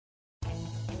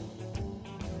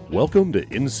Welcome to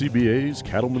NCBA's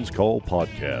Cattleman's Call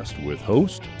podcast with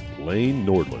host Lane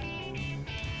Nordland.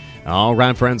 All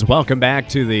right, friends, welcome back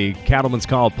to the Cattleman's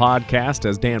Call podcast.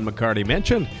 As Dan McCarty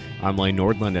mentioned, I'm Lane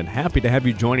Nordland, and happy to have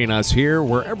you joining us here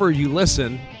wherever you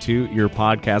listen to your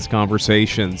podcast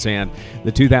conversations. And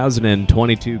the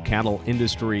 2022 Cattle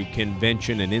Industry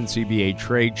Convention and NCBA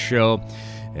Trade Show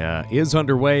is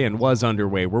underway and was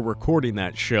underway. We're recording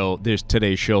that show,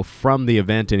 today's show, from the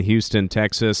event in Houston,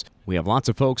 Texas. We have lots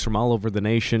of folks from all over the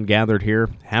nation gathered here,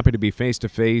 happy to be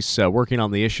face-to-face, working on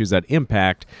the issues that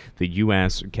impact the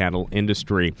U.S. cattle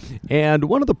industry. And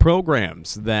one of the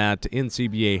programs that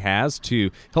NCBA has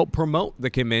to help promote the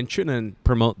convention and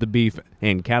promote the beef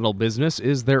and cattle business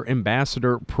is their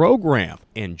ambassador program.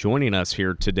 And joining us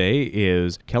here today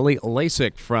is Kelly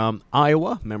Lasik from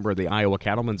Iowa, member of the Iowa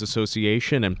Cattlemen's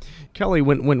Association. And Kelly,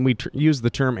 when we use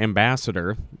the term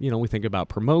ambassador, we think about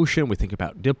promotion, we think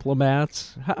about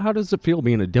diplomats. How does it feel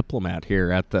being a diplomat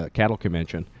here at the cattle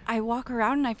convention? I walk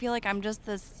around and I feel like I'm just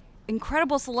this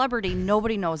incredible celebrity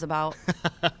nobody knows about.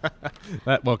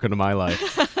 Welcome to my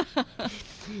life.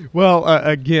 Well,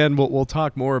 again, we'll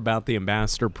talk more about the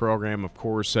ambassador program, of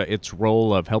course, its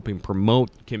role of helping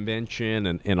promote convention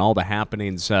and all the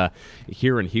happenings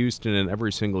here in Houston and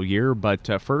every single year.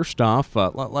 But first off,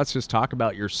 let's just talk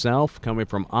about yourself coming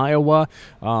from Iowa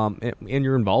and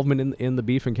your involvement in the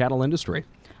beef and cattle industry.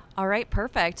 All right,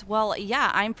 perfect. Well,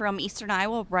 yeah, I'm from Eastern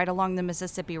Iowa, right along the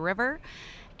Mississippi River.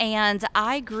 And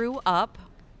I grew up,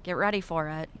 get ready for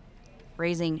it,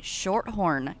 raising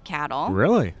shorthorn cattle.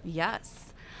 Really?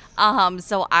 Yes.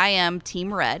 So I am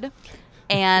Team Red,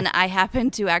 and I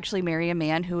happen to actually marry a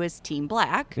man who is Team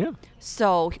Black. Yeah.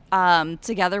 So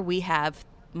together we have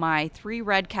my 3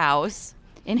 red cows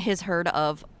in his herd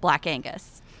of Black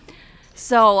Angus.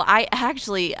 So I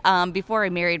actually, before I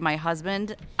married my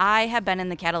husband, I have been in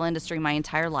the cattle industry my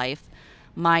entire life.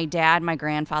 My dad, my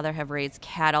grandfather have raised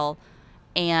cattle,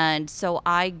 and so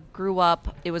I grew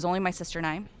up, it was only my sister and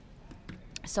I.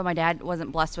 So my dad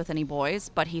wasn't blessed with any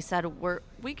boys, but he said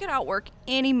we could outwork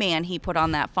any man he put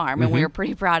on that farm, and we were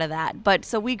pretty proud of that. But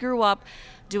so we grew up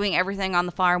doing everything on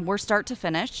the farm. We're start to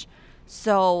finish.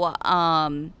 So,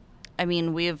 I've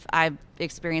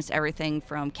experienced everything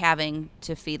from calving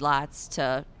to feedlots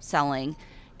to selling.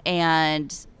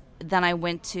 And then I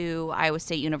went to Iowa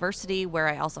State University, where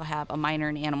I also have a minor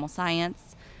in animal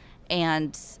science.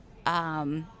 And,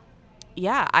 my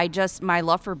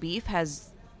love for beef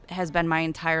has been my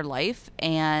entire life.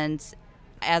 And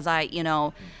as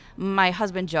my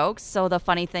husband jokes, so the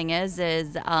funny thing is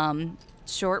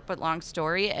short but long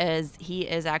story is he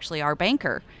is actually our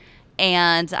banker.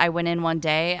 And I went in one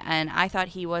day and I thought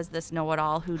he was this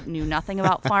know-it-all who knew nothing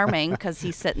about farming because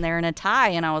he's sitting there in a tie.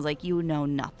 And I was like, you know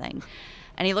nothing.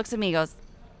 And he looks at me and goes,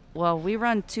 well, we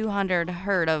run 200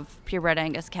 herd of purebred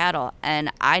Angus cattle,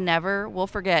 and I never will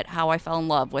forget how I fell in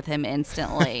love with him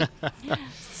instantly.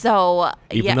 So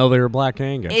even though they were Black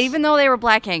Angus. Even though they were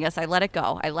Black Angus, I let it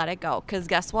go. Because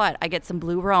guess what? I get some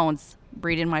blue roans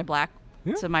breeding my black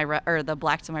to my the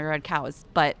black to my red cows.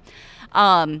 But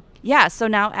so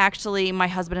now actually my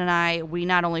husband and I, we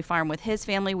not only farm with his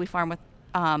family, we farm with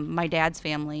my dad's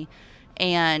family,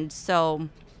 and so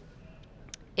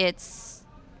it's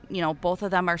both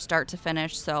of them are start to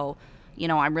finish. So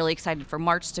I'm really excited for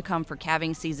March to come for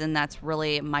calving season. That's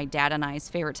really my dad and I's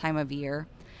favorite time of year.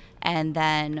 And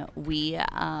then we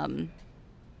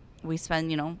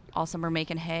spend, all summer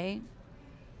making hay,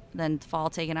 then fall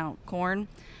taking out corn.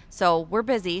 So we're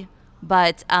busy.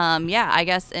 But, I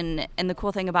guess, and the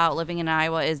cool thing about living in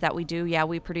Iowa is that we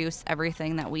produce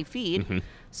everything that we feed. Mm-hmm.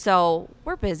 So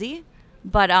we're busy,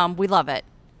 but we love it.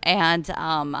 And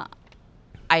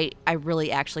I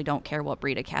really actually don't care what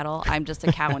breed of cattle. I'm just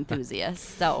a cow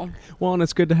enthusiast. So. Well, and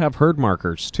it's good to have herd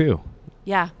markers, too.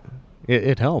 Yeah.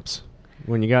 It helps.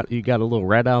 When you got a little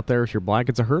red out there with your black,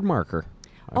 it's a herd marker.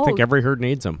 I think every herd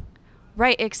needs them.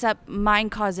 Right, except mine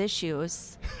cause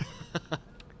issues.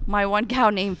 My one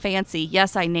cow named Fancy.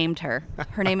 Yes, I named her.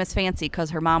 Her name is Fancy because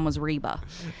her mom was Reba.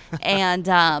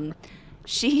 And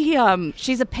she's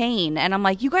a pain. And I'm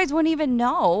like, you guys wouldn't even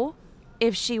know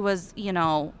if she was,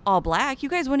 all black. You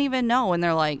guys wouldn't even know. And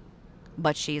they're like,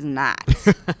 but she's not.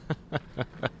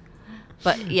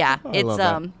 But yeah,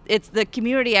 it's the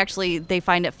community actually, they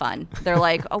find it fun. They're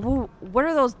like, oh, well, what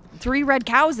are those 3 red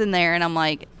cows in there? And I'm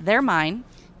like, they're mine.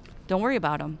 Don't worry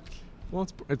about them. Well,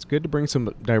 it's good to bring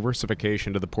some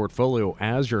diversification to the portfolio,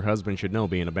 as your husband should know,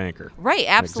 being a banker. Right,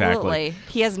 absolutely.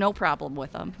 Exactly. He has no problem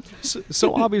with them.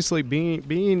 So obviously,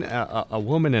 being a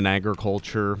woman in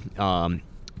agriculture,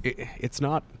 it's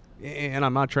not and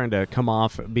I'm not trying to come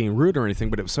off being rude or anything,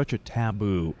 but it was such a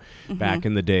taboo back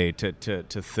in the day to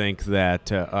think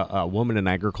that a woman in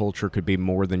agriculture could be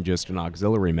more than just an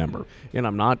auxiliary member. And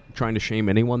I'm not trying to shame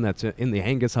anyone that's in the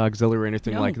Angus Auxiliary or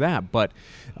anything like that, but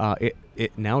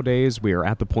nowadays we are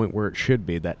at the point where it should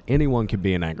be that anyone can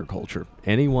be in agriculture.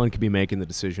 Anyone can be making the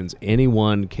decisions.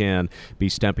 Anyone can be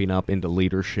stepping up into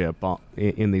leadership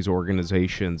in these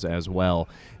organizations as well.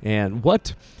 And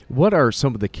what are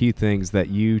some of the key things that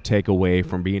you take away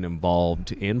from being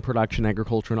involved in production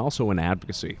agriculture and also in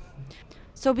advocacy?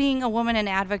 So being a woman in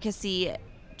advocacy,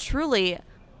 truly,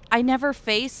 I never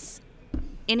face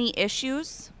any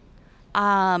issues.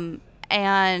 And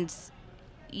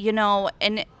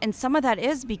some of that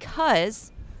is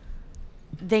because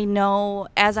they know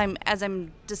as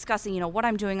I'm discussing, what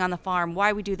I'm doing on the farm,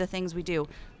 why we do the things we do.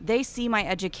 They see my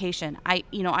education.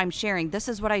 I'm sharing, this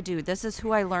is what I do. This is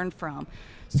who I learned from.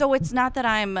 So it's not that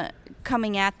I'm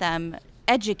coming at them,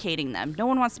 educating them. No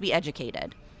one wants to be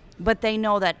educated, but they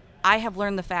know that I have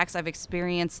learned the facts. I've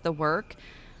experienced the work.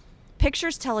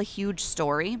 Pictures tell a huge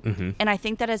story. And I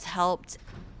think that has helped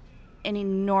an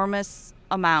enormous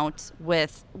amount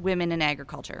with women in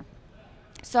agriculture.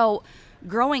 So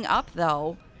growing up,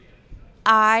 though,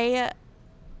 I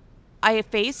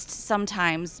faced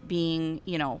sometimes being,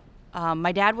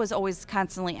 my dad was always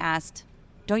constantly asked,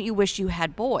 don't you wish you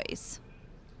had boys?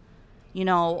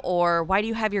 Or why do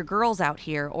you have your girls out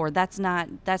here? Or that's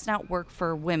not work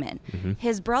for women.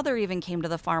 His brother even came to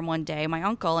the farm one day, my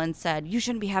uncle, and said, you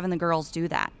shouldn't be having the girls do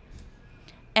that.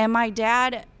 And my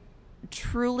dad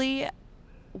truly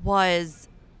was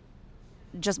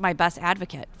just my best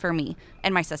advocate for me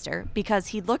and my sister, because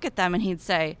he'd look at them and he'd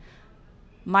say,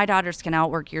 my daughters can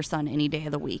outwork your son any day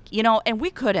of the week, and we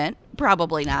couldn't,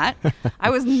 probably not. I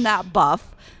was not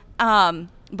buff.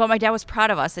 But my dad was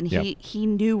proud of us, and he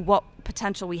knew what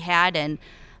potential we had,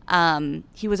 and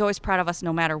he was always proud of us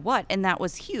no matter what, and that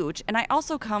was huge. And I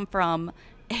also come from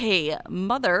a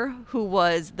mother who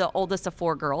was the oldest of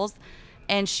 4 girls,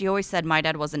 and she always said my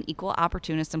dad was an equal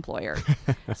opportunist employer.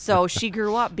 So she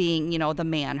grew up being, the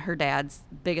man, her dad's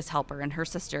biggest helper, and her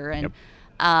sister. And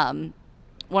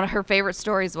one of her favorite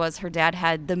stories was her dad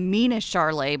had the meanest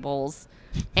Charolais bulls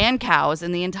and cows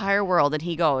in the entire world, and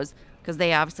he goes, because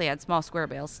they obviously had small square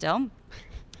bales still.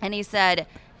 And he said,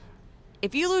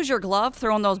 if you lose your glove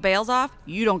throwing those bales off,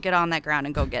 you don't get on that ground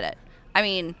and go get it. I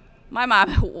mean, my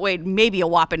mom weighed maybe a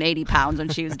whopping 80 pounds when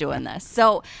she was doing this.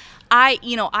 So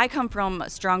I come from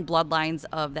strong bloodlines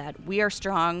of that. We are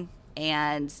strong,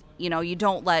 and, you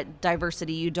don't let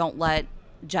diversity, you don't let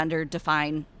gender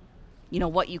define,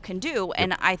 what you can do.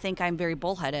 And I think I'm very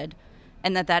bullheaded,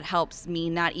 and that helps me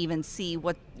not even see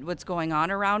what's going on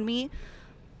around me.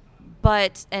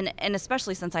 But, and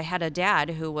especially since I had a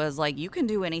dad who was like, you can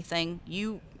do anything.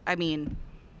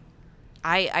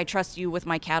 I trust you with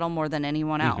my cattle more than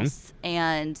anyone else.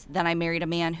 And then I married a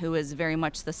man who is very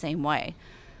much the same way.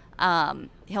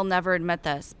 He'll never admit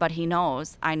this, but he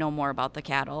knows I know more about the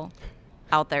cattle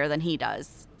out there than he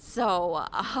does. So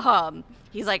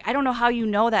he's like, I don't know how you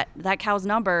know that cow's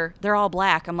number. They're all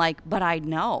black. I'm like, but I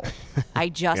know. I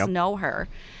just know her.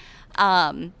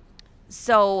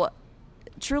 So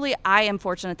truly, I am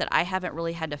fortunate that I haven't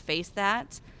really had to face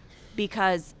that,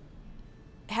 because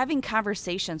having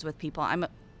conversations with people,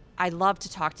 I love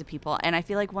to talk to people. And I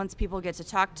feel like once people get to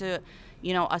talk to,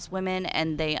 us women,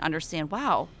 and they understand,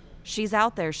 wow, she's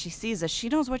out there, she sees us, she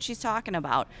knows what she's talking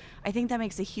about, I think that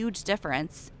makes a huge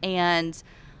difference. And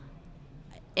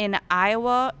in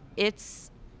Iowa,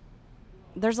 there's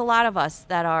a lot of us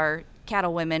that are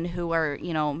cattle women who are,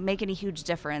 making a huge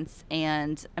difference.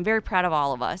 And I'm very proud of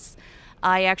all of us.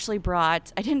 I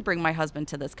didn't bring my husband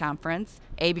to this conference,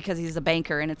 because he's a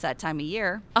banker and it's that time of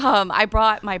year. I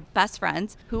brought my best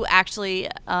friend, who actually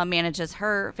manages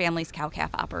her family's cow-calf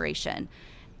operation.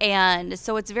 And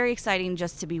so it's very exciting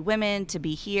just to be women, to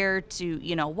be here, to,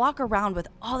 walk around with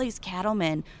all these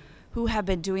cattlemen who have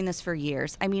been doing this for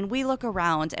years. I mean, we look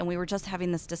around, and we were just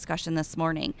having this discussion this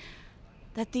morning,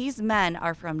 that these men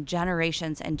are from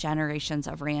generations and generations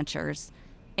of ranchers.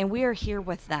 And we are here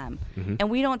with them. And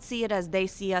we don't see it as they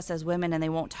see us as women and they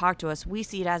won't talk to us. We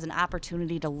see it as an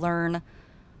opportunity to learn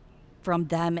from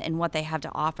them and what they have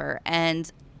to offer. And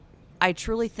I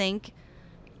truly think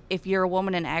if you're a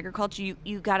woman in agriculture,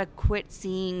 you got to quit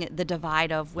seeing the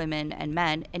divide of women and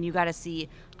men, and you got to see,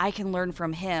 I can learn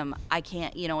from him. I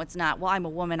can't, it's not, well, I'm a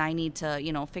woman, I need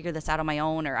to, figure this out on my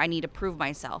own, or I need to prove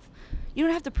myself. You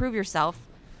don't have to prove yourself,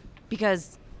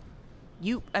 because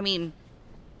you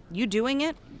doing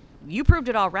it, you proved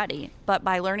it already. But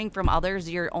by learning from others,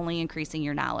 you're only increasing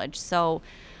your knowledge. So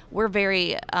we're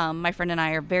very, my friend and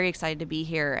I are very excited to be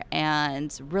here,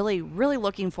 and really, really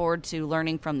looking forward to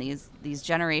learning from these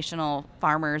generational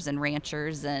farmers and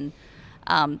ranchers, and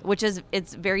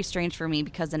it's very strange for me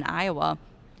because in Iowa,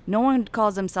 no one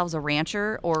calls themselves a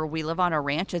rancher or we live on a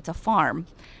ranch. It's a farm.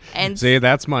 And see,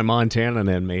 that's my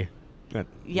Montanan in me.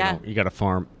 Yeah. You got a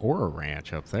farm or a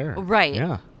ranch up there. Right.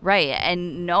 Yeah. Right.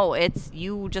 And no, it's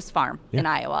you just farm in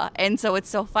Iowa. And so it's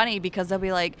so funny because they'll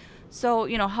be like, so,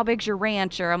 how big's your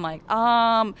ranch? Or I'm like,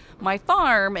 my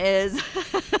farm is.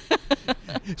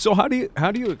 So how do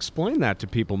you explain that to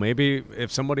people? Maybe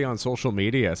if somebody on social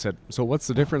media said, so what's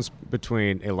the difference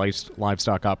between a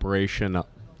livestock operation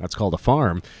that's called a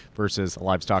farm versus a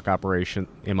livestock operation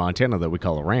in Montana that we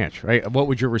call a ranch, right? What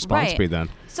would your response be then?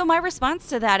 So my response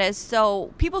to that is,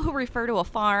 so people who refer to a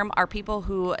farm are people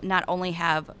who not only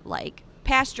have like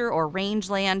pasture or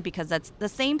rangeland, because that's the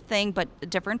same thing but a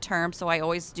different term. So I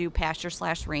always do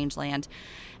pasture/rangeland.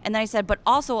 And then I said, but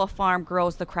also a farm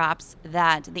grows the crops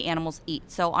that the animals eat.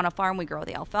 So on a farm we grow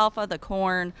the alfalfa, the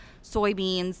corn,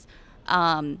 soybeans,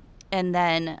 and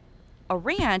then a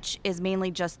ranch is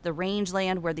mainly just the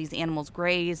rangeland where these animals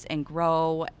graze and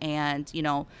grow, and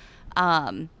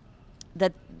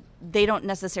that they don't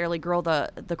necessarily grow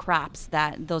the crops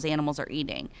that those animals are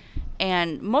eating.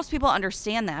 And most people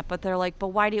understand that, but they're like, but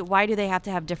why do they have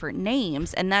to have different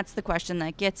names? And that's the question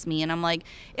that gets me. And I'm like,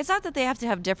 it's not that they have to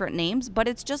have different names, but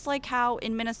it's just like how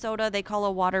in Minnesota they call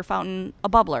a water fountain a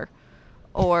bubbler,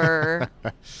 or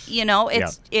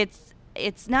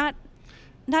it's not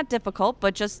difficult,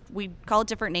 but just we call it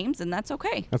different names, and that's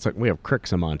okay. That's like we have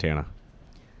creeks in Montana.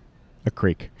 A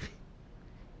creek.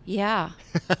 Yeah.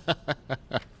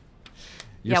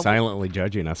 You're silently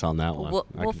judging us on that one.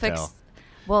 We'll fix. Tell.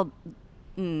 Well,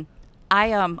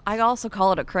 I also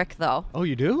call it a crick, though. Oh,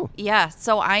 you do? Yeah.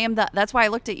 So I am that's why I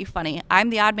looked at you funny. I'm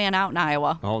the odd man out in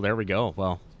Iowa. Oh, there we go.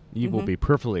 Well, you will be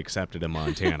perfectly accepted in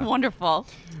Montana. Wonderful.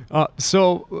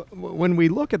 So when we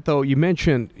look at, though, you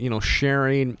mentioned,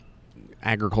 sharing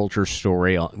agriculture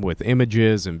story with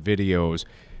images and videos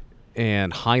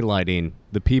and highlighting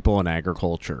the people in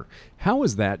agriculture. How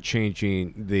is that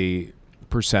changing the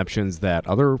perceptions that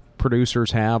other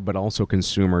producers have, but also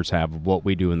consumers have, of what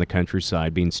we do in the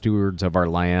countryside, being stewards of our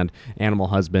land, animal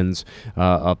husbands,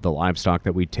 of the livestock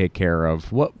that we take care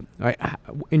of? What,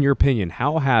 in your opinion,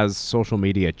 how has social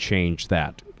media changed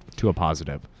that to a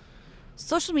positive?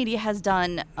 Social media has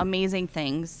done amazing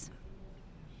things.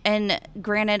 And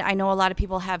granted, I know a lot of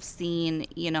people have seen,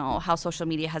 how social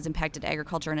media has impacted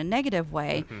agriculture in a negative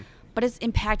way, but it's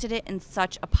impacted it in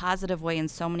such a positive way in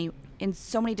so many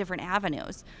different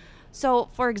avenues. So,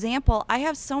 for example, I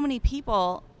have so many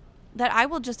people that I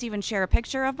will just even share a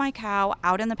picture of my cow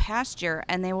out in the pasture,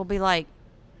 and they will be like,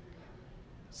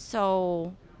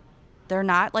 so they're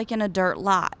not like in a dirt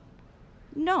lot.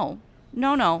 No.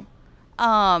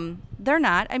 They're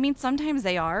not. I mean, sometimes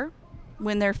they are.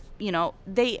 When they're,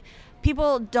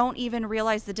 people don't even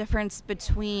realize the difference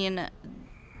between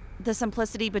the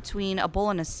simplicity between a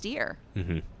bull and a steer.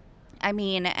 Mm-hmm. I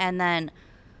mean, and then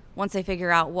once they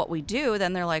figure out what we do,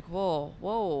 then they're like,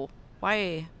 whoa,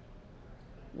 why,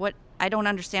 what? I don't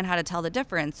understand how to tell the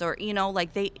difference. Or,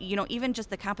 even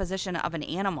just the composition of an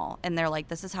animal. And they're like,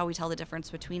 this is how we tell the difference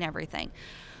between everything.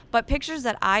 But pictures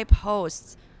that I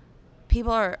post,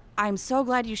 people are, I'm so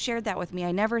glad you shared that with me.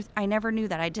 I never knew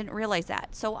that. I didn't realize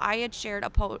that. So I had shared a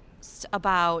post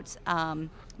about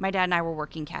my dad and I were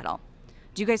working cattle.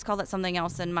 Do you guys call that something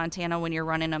else in Montana when you're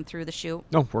running them through the chute?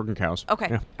 No, working cows. Okay.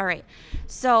 Yeah. All right.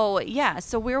 So,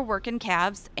 so we were working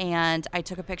calves, and I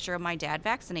took a picture of my dad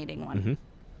vaccinating one. Mm-hmm.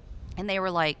 And they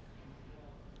were like,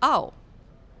 oh,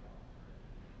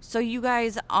 so you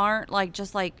guys aren't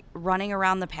just running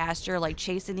around the pasture,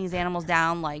 chasing these animals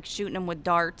down, shooting them with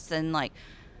darts, and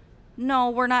no,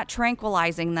 we're not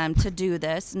tranquilizing them to do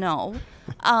this. No.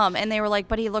 And they were like,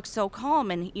 but he looks so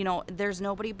calm, and there's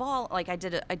nobody I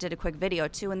did a quick video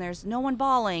too, and there's no one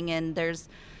bawling, and there's,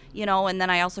 and then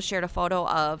I also shared a photo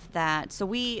of that. So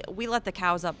we let the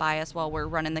cows up by us while we're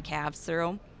running the calves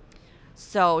through.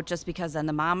 So just because then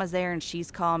the mama's there and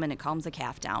she's calm, and it calms the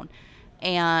calf down.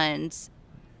 And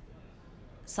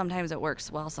sometimes it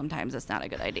works well, sometimes it's not a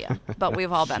good idea, but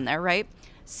we've all been there, right?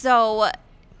 So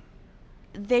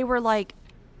they were like,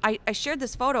 I shared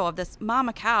this photo of this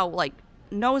mama cow,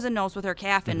 nose and nose with her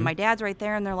calf, and my dad's right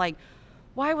there, and they're like,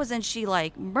 why wasn't she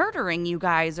murdering you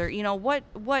guys, or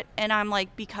what? And I'm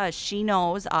like, because she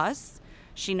knows us,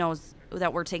 she knows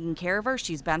that we're taking care of her,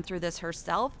 she's been through this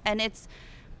herself, and it's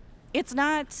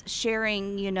not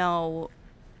sharing,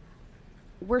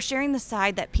 we're sharing the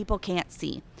side that people can't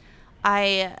see.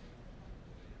 I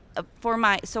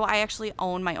actually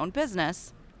own my own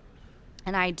business,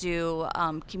 and I do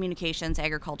communications,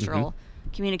 agricultural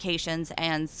communications.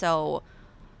 And so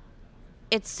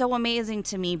it's so amazing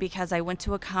to me because I went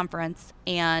to a conference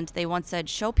and they once said,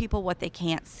 show people what they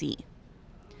can't see.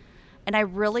 And I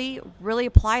really, really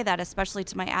apply that, especially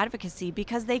to my advocacy,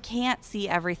 because they can't see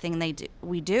everything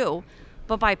we do.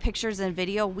 But by pictures and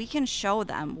video, we can show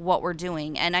them what we're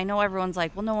doing. And I know everyone's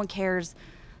like, well, no one cares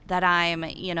that I'm,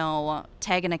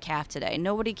 tagging a calf today.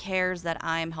 Nobody cares that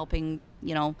I'm helping,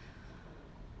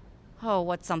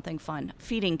 what's something fun?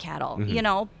 Feeding cattle,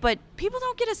 but people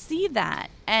don't get to see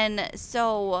that. And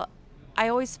so I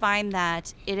always find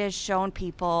that it has shown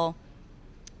people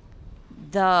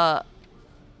the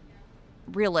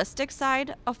realistic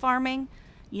side of farming.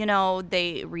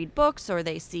 They read books or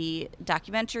they see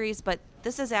documentaries, but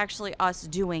this is actually us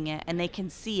doing it and they can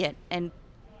see it. And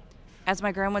as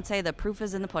my grandma would say, the proof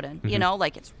is in the pudding,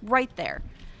 it's right there.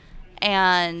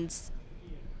 And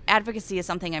advocacy is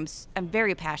something I'm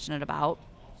very passionate about.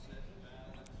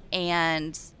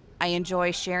 And I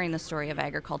enjoy sharing the story of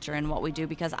agriculture and what we do,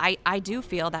 because I do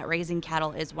feel that raising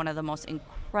cattle is one of the most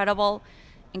incredible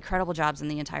jobs in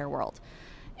the entire world.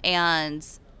 And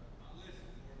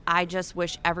I just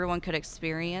wish everyone could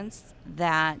experience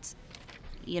that,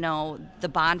 the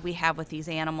bond we have with these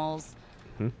animals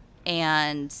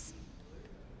and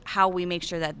how we make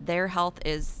sure that their health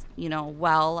is,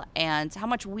 well, and how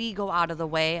much we go out of the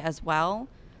way as well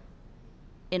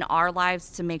in our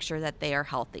lives to make sure that they are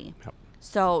healthy. Yep.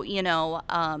 So,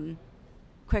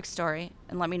 quick story,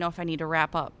 and let me know if I need to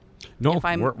wrap up. No,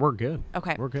 we're good.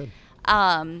 Okay. We're good.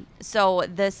 So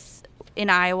in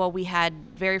Iowa, we had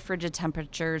very frigid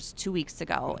temperatures 2 weeks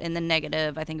ago in the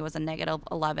negative, I think it was a negative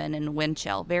 11 and wind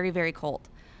chill, very, very cold.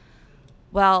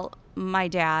 Well, my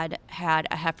dad had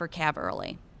a heifer calve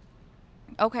early.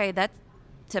 Okay, that's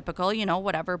typical,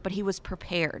 whatever, but he was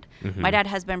prepared. My dad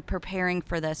has been preparing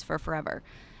for this for forever.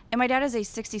 And my dad is a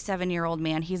 67-year-old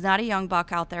man. He's not a young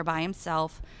buck out there by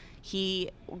himself. He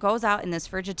goes out in this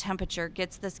frigid temperature,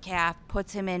 gets this calf,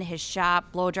 puts him in his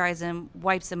shop, blow dries him,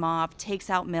 wipes him off, takes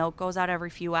out milk, goes out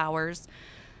every few hours.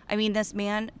 I mean, this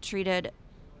man treated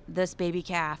this baby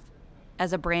calf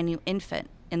as a brand new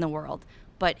infant in the world.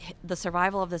 But the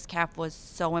survival of this calf was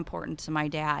so important to my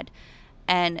dad.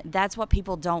 And that's what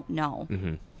people don't know.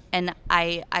 And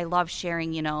I love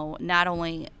sharing, not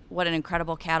only what an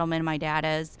incredible cattleman my dad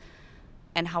is,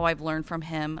 and how I've learned from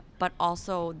him, but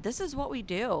also this is what we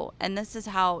do. And this is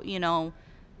how,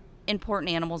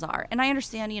 important animals are. And I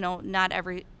understand, not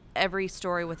every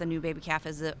story with a new baby calf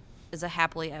is a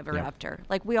happily ever after.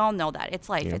 Like, we all know that. It's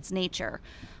life. It's nature.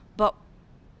 But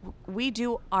we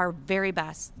do our very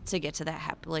best to get to that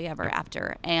happily ever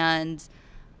after. And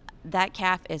that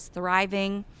calf is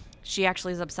thriving. She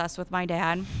actually is obsessed with my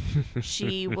dad.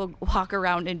 She will walk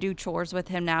around and do chores with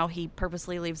him now. He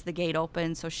purposely leaves the gate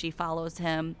open so she follows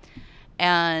him.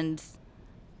 And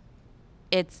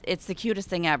it's the cutest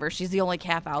thing ever. She's the only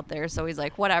calf out there, so he's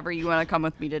like, whatever, you want to come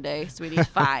with me today, sweetie,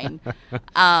 fine.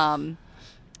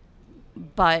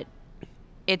 But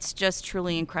it's just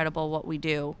truly incredible what we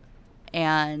do.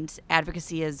 And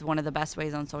advocacy is one of the best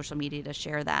ways on social media to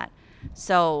share that.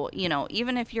 So,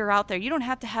 even if you're out there, you don't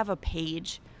have to have a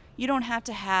page. You don't have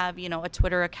to have, a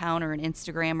Twitter account or an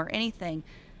Instagram or anything.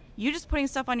 You just putting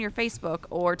stuff on your Facebook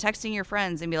or texting your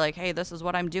friends and be like, hey, this is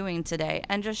what I'm doing today,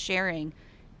 and just sharing.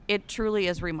 It truly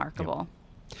is remarkable.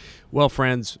 Yep. Well,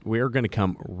 friends, we are going to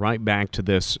come right back to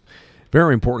this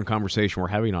very important conversation we're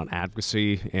having on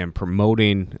advocacy and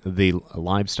promoting the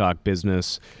livestock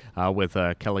business with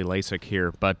Kelly Lasik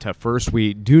here. But first,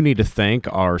 we do need to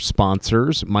thank our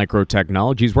sponsors, Micro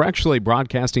Technologies. We're actually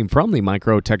broadcasting from the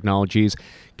Micro Technologies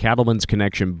Cattlemen's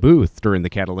Connection booth during the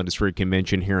Cattle Industry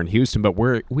Convention here in Houston. But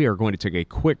we are going to take a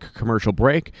quick commercial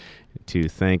break to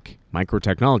thank Micro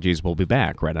Technologies. We'll be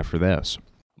back right after this.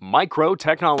 Micro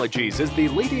Technologies is the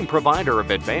leading provider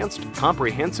of advanced,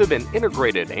 comprehensive, and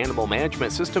integrated animal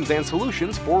management systems and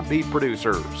solutions for beef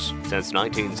producers. Since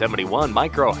 1971,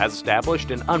 Micro has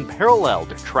established an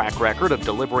unparalleled track record of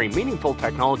delivering meaningful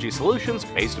technology solutions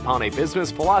based upon a business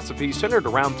philosophy centered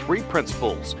around three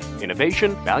principles: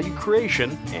 innovation, value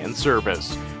creation, and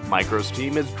service. Micro's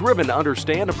team is driven to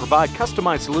understand and provide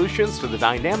customized solutions to the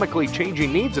dynamically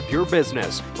changing needs of your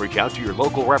business. Reach out to your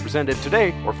local representative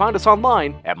today or find us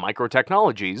online at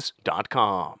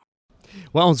microtechnologies.com.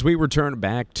 Well, as we return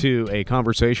back to a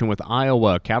conversation with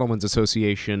Iowa Cattlemen's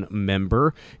Association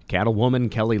member,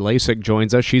 cattlewoman Kelly Lasik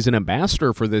joins us. She's an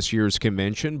ambassador for this year's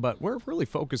convention, but we're really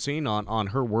focusing on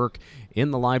her work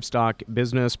in the livestock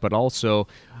business, but also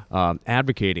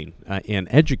advocating and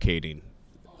educating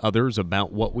others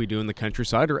about what we do in the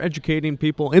countryside, or educating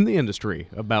people in the industry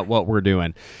about what we're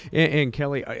doing. And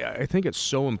Kelly, I think it's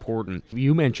so important.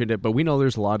 You mentioned it, but we know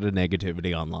there's a lot of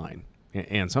negativity online.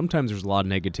 And sometimes there's a lot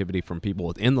of negativity from people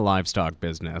within the livestock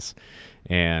business,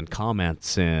 and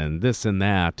comments and this and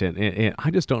that. And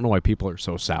I just don't know why people are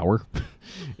so sour.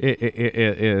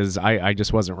 I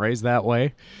just wasn't raised that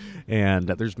way. And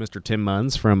there's Mr. Tim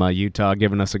Munns from Utah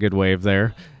giving us a good wave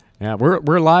there. Yeah,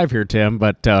 we're live here, Tim,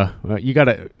 but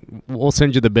we'll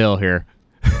send you the bill here.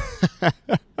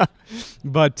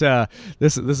 But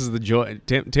this is the joy.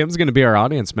 Tim's going to be our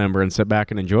audience member and sit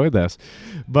back and enjoy this.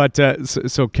 But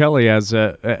so Kelly,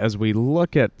 as we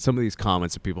look at some of these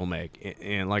comments that people make,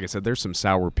 and like I said, there's some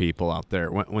sour people out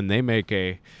there when they make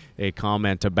a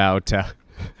comment about.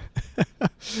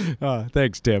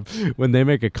 Thanks, Tim. When they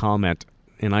make a comment,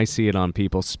 and I see it on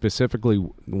people, specifically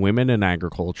women in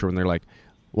agriculture, and they're like,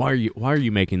 "Why are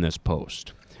you making this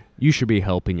post? You should be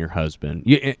helping your husband."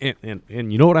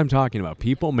 And you know what I'm talking about.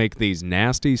 People make these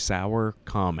nasty, sour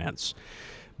comments,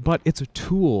 but it's a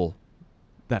tool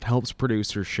that helps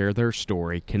producers share their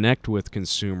story, connect with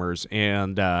consumers.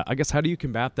 And I guess, how do you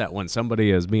combat that when somebody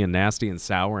is being nasty and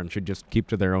sour and should just keep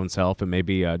to their own self and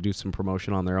maybe do some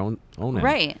promotion on their own end?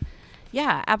 Right.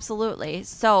 Yeah, absolutely.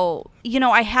 So,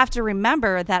 I have to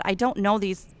remember that I don't know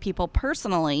these people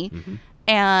personally, mm-hmm.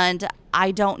 and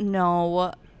I don't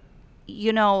know...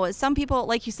 some people,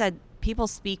 like you said, people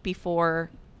speak before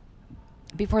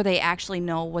they actually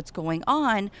know what's going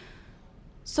on.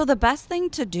 So the best thing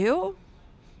to do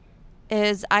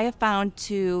is, I have found,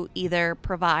 to either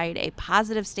provide a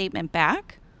positive statement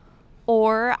back,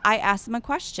 or I ask them a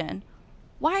question.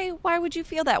 Why would you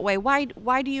feel that way?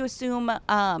 Why do you assume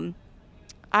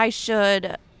I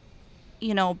should,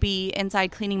 be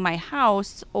inside cleaning my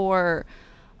house? Or,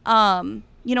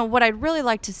 what I'd really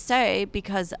like to say,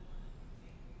 because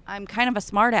I'm kind of a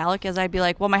smart aleck, is I'd be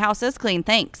like, well, my house is clean,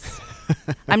 thanks.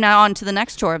 I'm now on to the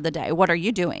next chore of the day. What are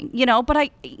you doing?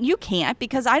 But you can't,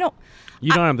 because I don't.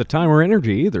 You don't have the time or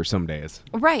energy either some days.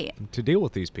 Right. To deal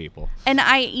with these people. And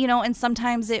and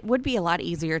sometimes it would be a lot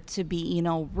easier to be,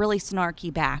 really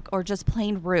snarky back, or just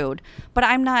plain rude. But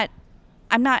I'm not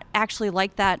actually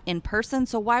like that in person.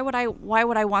 So why would I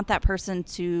want that person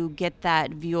to get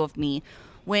that view of me,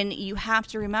 when you have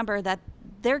to remember that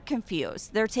they're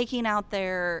confused. They're taking out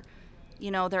their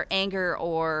anger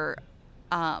or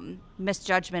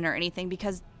misjudgment or anything,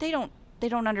 because they don't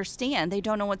understand. They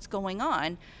don't know what's going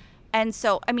on. And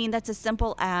so, that's as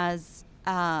simple as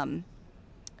I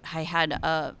had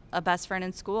a best friend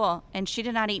in school, and she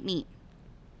did not eat meat.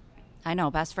 I know,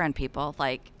 best friend, people.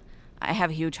 Like, I have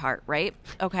a huge heart, right?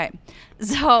 Okay.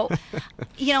 So,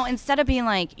 instead of being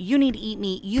like, you need to eat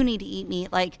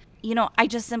meat, like, I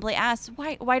just simply asked,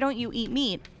 why don't you eat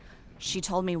meat? She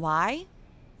told me why.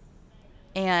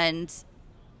 And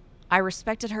I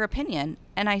respected her opinion.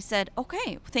 And I said,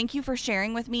 okay, thank you for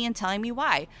sharing with me and telling me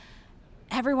why.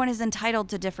 Everyone is entitled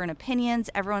to different opinions.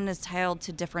 Everyone is entitled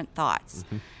to different thoughts.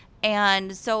 Mm-hmm.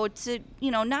 And so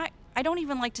I don't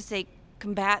even like to say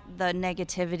combat the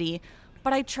negativity,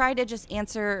 but I try to just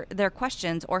answer their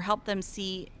questions or help them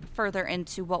see further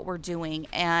into what we're doing.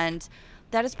 And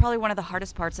that is probably one of the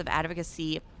hardest parts of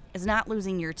advocacy, is not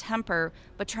losing your temper,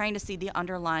 but trying to see the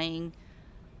underlying,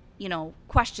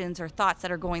 questions or thoughts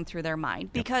that are going through their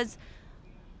mind. Because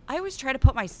I always try to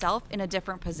put myself in a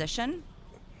different position.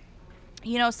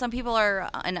 Some people are,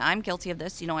 and I'm guilty of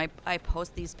this, I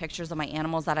post these pictures of my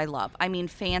animals that I love.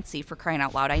 Fancy, for crying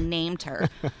out loud. I named her.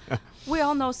 We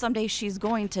all know someday she's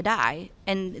going to die.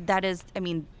 And that is,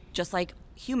 just like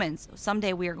humans,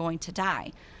 someday we are going to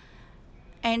die.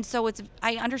 And so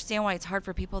I understand why it's hard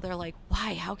for people. They're like,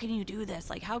 why? How can you do this?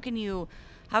 Like, how can you?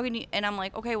 And I'm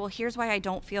like, okay, well, here's why I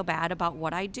don't feel bad about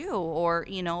what I do. Or,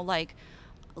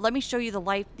 let me show you the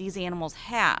life these animals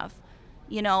have.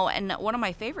 And one of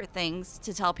my favorite things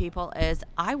to tell people is,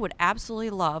 I would absolutely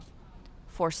love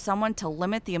for someone to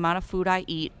limit the amount of food I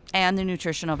eat and the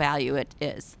nutritional value it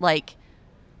is. Like,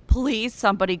 please,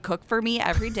 somebody cook for me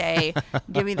every day.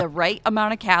 Give me the right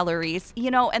amount of calories,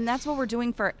 and that's what we're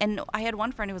doing and I had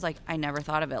one friend who was like, I never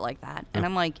thought of it like that. And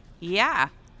I'm like, yeah,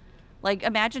 like,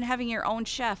 imagine having your own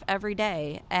chef every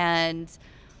day. And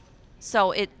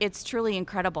so it's truly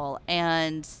incredible.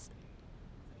 And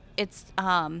it's,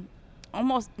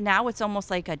 it's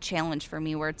almost like a challenge for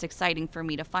me, where it's exciting for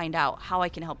me to find out how I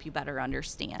can help you better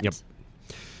understand. Yep.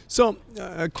 So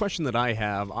a question that I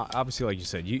have, obviously, like you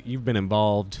said, you've been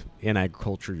involved in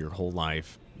agriculture your whole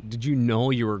life. Did you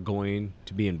know you were going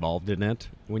to be involved in it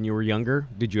when you were younger?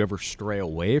 Did you ever stray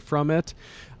away from it?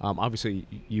 Obviously,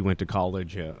 you went to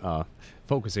college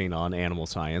focusing on animal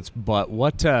science, but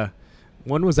what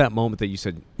When was that moment that you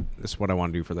said, this is what I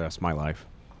want to do for the rest of my life?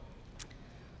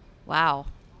 Wow.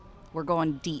 We're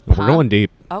going deep, We're going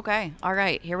deep. Okay. All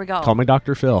right. Here we go. Call me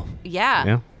Dr. Phil.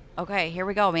 Yeah. Okay. Here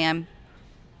we go, man.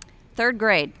 3rd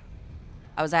grade.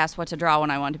 I was asked what to draw when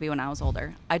I wanted to be when I was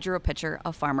older. I drew a picture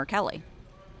of Farmer Kelly.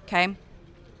 Okay?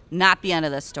 Not the end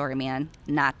of this story, man.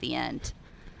 Not the end.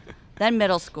 Then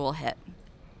middle school hit.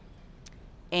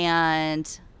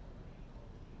 And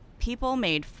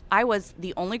I was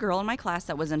the only girl in my class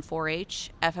that was in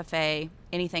 4-H, FFA,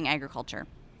 anything agriculture.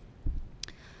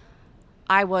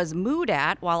 I was mooed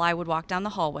at while I would walk down the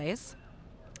hallways.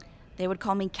 They would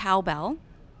call me Cowbell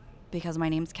because my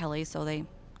name's Kelly, so they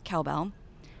cowbell,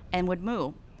 and would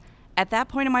moo. At that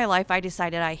point in my life, I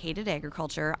decided I hated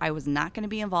agriculture. I was not going to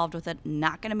be involved with it,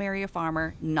 not going to marry a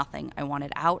farmer, nothing. I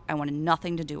wanted out. I wanted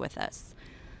nothing to do with this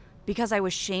because I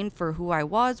was shamed for who I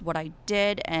was, what I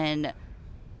did, and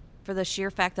for the sheer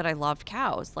fact that I loved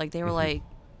cows. Like, they were like,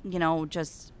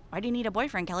 just, why do you need a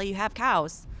boyfriend, Kelly? You have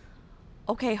cows.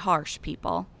 Okay, harsh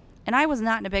people. And I was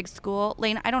not in a big school.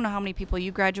 Lane, I don't know how many people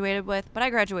you graduated with, but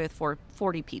I graduated with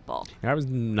 40 people. I was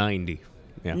 90.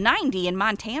 Yeah. 90 in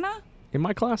Montana? In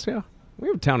my class, yeah. We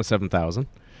have a town of 7,000.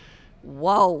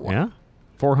 Whoa. Yeah.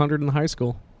 400 in the high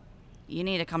school. You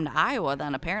need to come to Iowa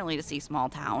then, apparently, to see small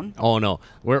town. Oh, no.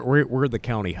 We're the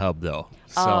county hub, though.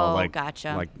 So,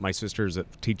 gotcha. Like, my sister's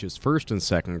teaches 1st and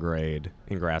 2nd grade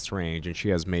in Grass Range, and she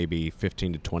has maybe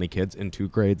 15 to 20 kids in 2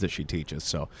 grades that she teaches.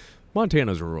 So,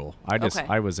 Montana's rural.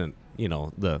 I wasn't,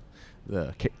 the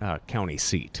county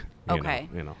seat. Okay.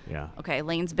 Yeah. Okay,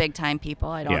 Lane's big time people.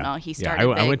 I don't know. He started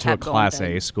big, I went to a kept going Class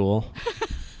big. A school.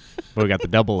 But we got the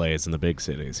double A's in the big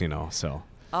cities, so.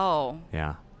 Oh.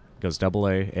 Yeah. It goes double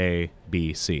A,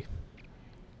 B, C.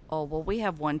 Oh, well, we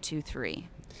have 1, 2, 3.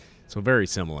 So very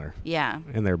similar. Yeah.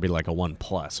 And there'd be like a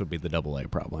 1+ would be the double A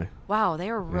probably. Wow,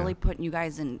 they were really putting you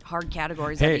guys in hard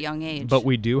categories at a young age. But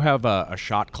we do have a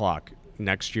shot clock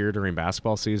next year during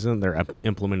basketball season. They're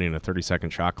implementing a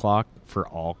 30-second shot clock for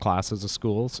all classes of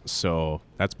schools. So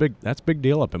that's big. That's a big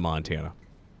deal up in Montana.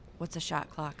 What's a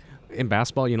shot clock? In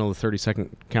basketball, the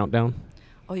 30-second countdown.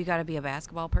 Oh, you got to be a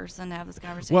basketball person to have this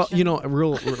conversation? Well,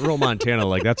 rural Montana,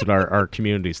 like that's what our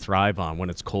communities thrive on. When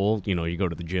it's cold, you go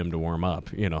to the gym to warm up.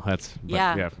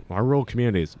 Our rural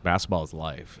communities, basketball is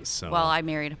life. So. Well, I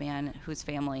married a man whose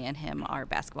family and him are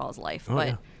basketball is life,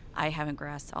 but I haven't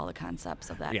grasped all the concepts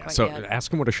of that quite yet.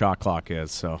 Ask him what a shot clock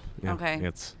is. So okay,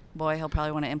 it's boy, he'll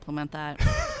probably want to implement that.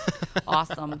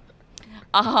 Awesome.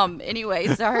 Anyway,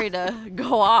 sorry to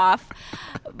go off,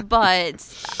 but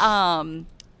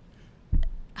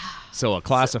So a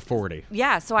class of 40.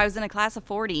 Yeah, so I was in a class of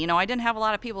 40. I didn't have a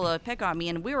lot of people to pick on me,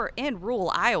 and we were in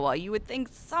rural Iowa. You would think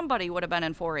somebody would have been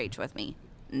in 4-H with me.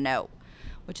 No,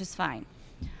 which is fine.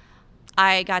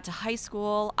 I got to high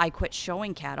school. I quit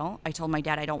showing cattle. I told my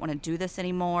dad I don't want to do this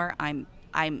anymore.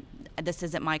 This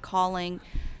isn't my calling,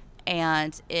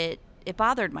 and it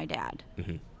bothered my dad.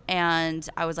 Mm-hmm. And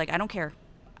I was like, I don't care.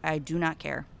 I do not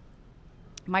care.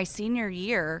 My senior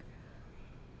year,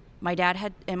 my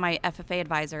dad and my FFA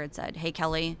advisor had said, hey,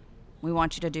 Kelly, we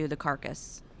want you to do the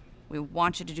carcass. We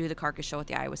want you to do the carcass show at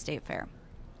the Iowa State Fair.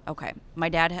 Okay. My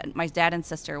dad and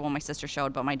sister, well, my sister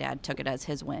showed, but my dad took it as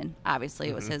his win. Obviously,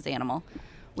 it was his animal.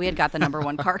 We had got the number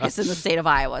 1 carcass in the state of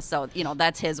Iowa, so,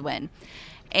 that's his win.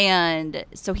 And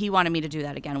so he wanted me to do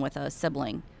that again with a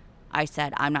sibling. I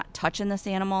said, I'm not touching this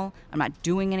animal. I'm not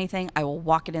doing anything. I will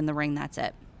walk it in the ring. That's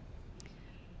it.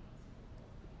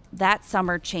 That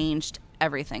summer changed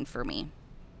everything for me.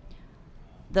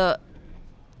 They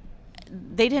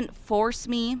didn't force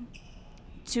me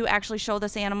to actually show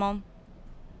this animal.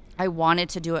 I wanted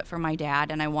to do it for my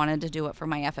dad, and I wanted to do it for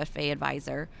my FFA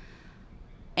advisor.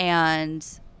 And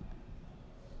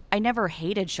I never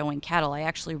hated showing cattle. I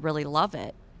actually really love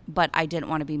it, but I didn't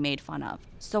want to be made fun of.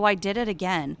 So I did it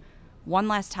again, one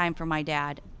last time for my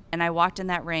dad, and I walked in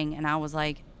that ring, and I was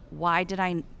like, why did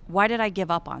I give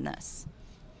up on this?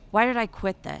 Why did I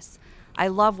quit this? I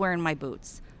love wearing my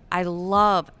boots. I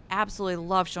absolutely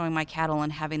love showing my cattle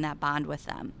and having that bond with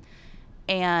them.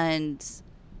 And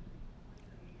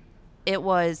it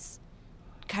was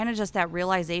kind of just that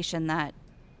realization that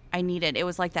I needed. It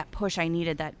was like that push I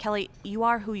needed, that, Kelly, you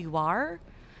are who you are,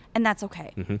 and that's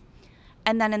okay. Mm-hmm.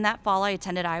 And then in that fall, I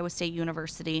attended Iowa State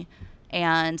University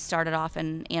and started off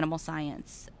in animal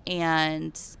science.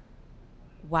 And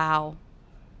wow,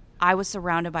 I was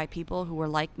surrounded by people who were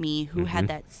like me, who had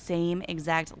that same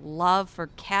exact love for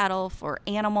cattle, for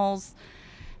animals.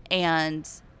 And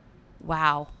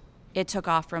wow, it took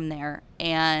off from there.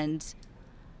 And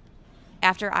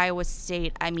after Iowa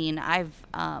State, I've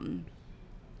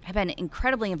have been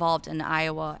incredibly involved in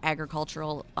Iowa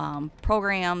agricultural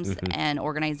programs and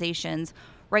organizations.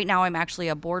 Right now, I'm actually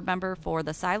a board member for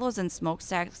the Silos and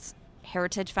Smokestacks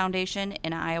Heritage Foundation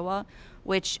in Iowa,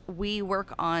 which we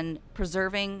work on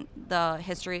preserving the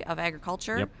history of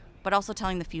agriculture, but also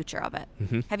telling the future of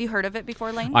it. Have you heard of it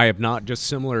before, Lane? I have not. Just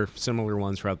similar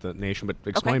ones throughout the nation, but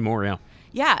explain more. Yeah.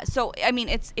 Yeah. So I mean,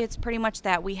 it's pretty much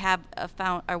that we have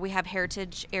we have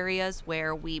heritage areas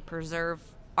where we preserve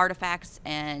artifacts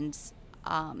and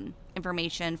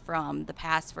information from the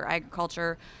past for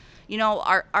agriculture. You know,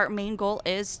 our main goal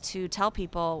is to tell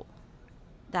people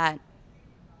that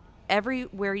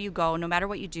everywhere you go, no matter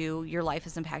what you do, your life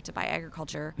is impacted by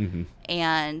agriculture.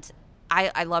 And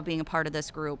I love being a part of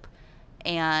this group.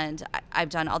 And I've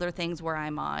done other things where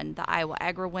I'm on the Iowa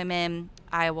Agri Women,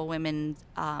 Iowa Women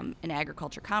in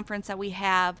Agriculture Conference that we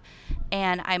have.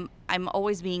 And I'm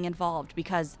always being involved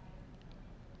because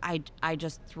I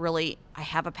just really, I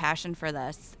have a passion for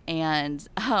this. And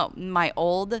my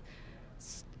old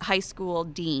high school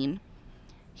dean,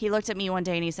 he looked at me one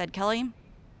day and he said, Kelly,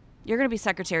 you're going to be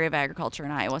Secretary of Agriculture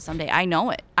in Iowa someday. I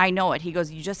know it. He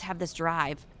goes, you just have this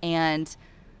drive. And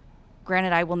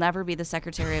granted, I will never be the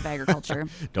Secretary of Agriculture.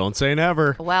 Don't say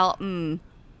never. Well,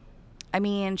 I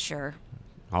mean, sure.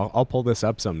 I'll pull this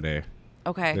up someday.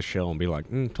 Okay. This show and be like,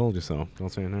 told you so.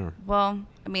 Don't say never. Well,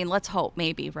 I mean, let's hope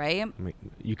maybe, right? I mean,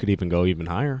 you could even go even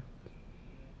higher.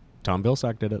 Tom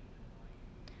Vilsack did it.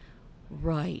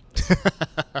 Right.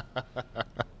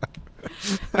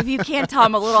 If you can't tell,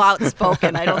 I'm a little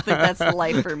outspoken. I don't think that's the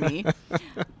life for me.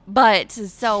 But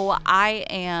so I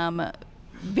am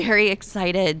very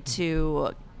excited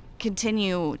to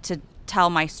continue to tell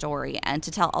my story and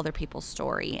to tell other people's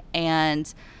story.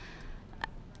 And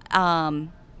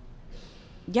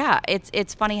yeah,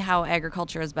 it's funny how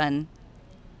agriculture has been.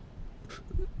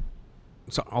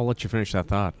 So I'll let you finish that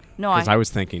thought. No, because I was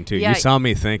thinking too. Yeah, you saw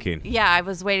me thinking. Yeah, I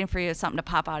was waiting for you something to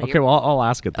pop out of Okay, well, I'll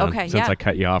ask it then. Okay, since yeah. I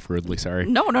cut you off rudely. Sorry.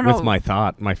 No. With my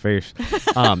thought, my face.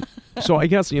 So I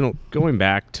guess going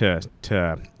back to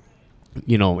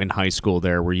in high school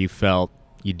there, where you felt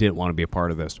you didn't want to be a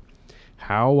part of this.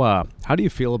 How do you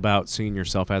feel about seeing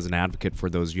yourself as an advocate for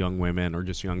those young women or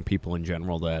just young people in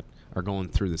general that are going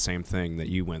through the same thing that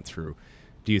you went through?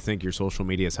 Do you think your social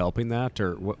media is helping that,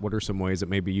 or what are some ways that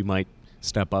maybe you might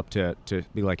step up to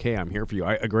be like, hey, I'm here for you?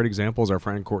 A great example is our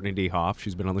friend Courtney D. Hoff.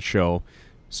 She's been on the show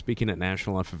speaking at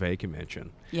National FFA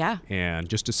Convention. Yeah. And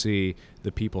just to see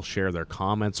the people share their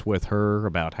comments with her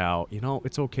about how,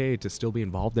 it's okay to still be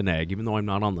involved in ag, even though I'm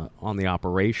not on the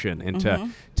operation, and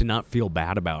to not feel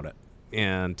bad about it,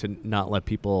 and to not let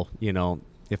people,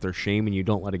 if they're shaming you,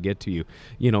 don't let it get to you.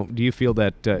 Do you feel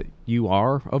that you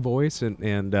are a voice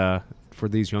and for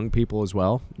these young people as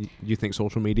well? Do you think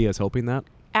social media is helping that?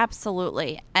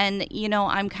 Absolutely. And,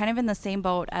 I'm kind of in the same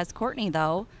boat as Courtney,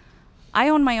 though. I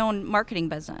own my own marketing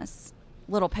business.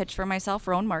 Little pitch for myself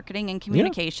for own marketing and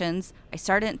communications. Yeah. I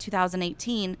started in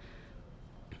 2018.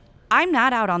 I'm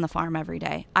not out on the farm every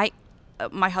day.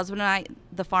 My husband and I,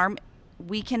 the farm,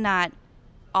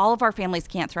 all of our families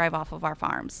can't thrive off of our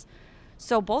farms.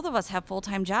 So both of us have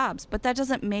full-time jobs, but that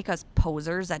doesn't make us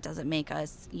posers. That doesn't make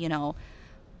us,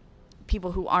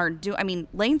 people who aren't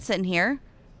Lane's sitting here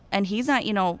and he's not,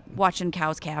 watching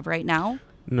cows calve right now.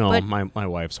 No, my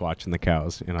wife's watching the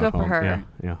cows. Good for her.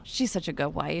 Yeah. She's such a good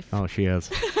wife. Oh, she is.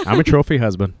 I'm a trophy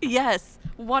husband. Yes.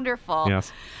 Wonderful.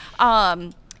 Yes.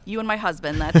 You and my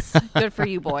husband, that's good for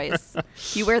you boys.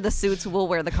 You wear the suits, we'll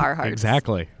wear the Carhartts.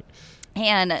 Exactly.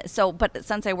 And so, but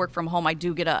since I work from home, I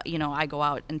do get I go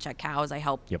out and check cows. I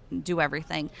help do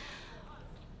everything.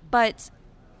 But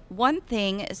one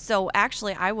thing, so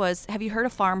actually have you heard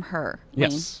of Farm Her?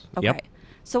 Yes. Okay. Yep.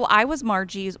 So I was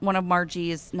one of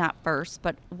Margie's, not first,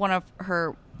 but one of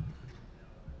her.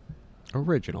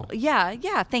 Original.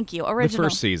 Yeah, thank you. Original. The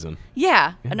first season.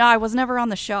 Yeah. No, I was never on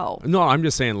the show. No, I'm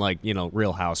just saying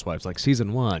Real Housewives, like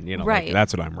season 1, right.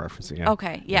 That's what I'm referencing. Yeah.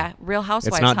 Okay, yeah. Real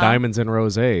Housewives, it's not Diamonds and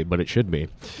Rosé, but it should be.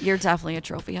 You're definitely a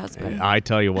trophy husband. I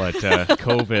tell you what,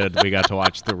 COVID, we got to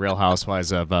watch the Real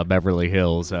Housewives of Beverly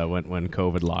Hills when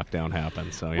COVID lockdown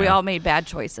happened. So we all made bad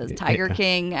choices. Tiger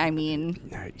King,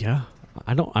 Yeah.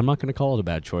 I'm not going to call it a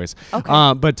bad choice.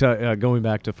 Okay. But going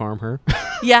back to Farm Her.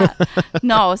 Yeah.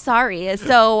 No, sorry.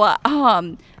 So,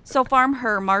 Farm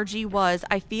Her, Margie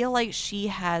I feel like she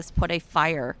has put a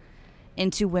fire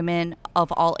into women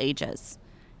of all ages.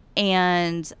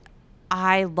 And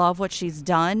I love what she's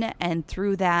done. And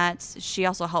through that, she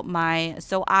also helped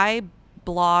so I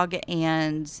blog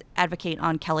and advocate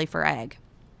on Kelly for Ag.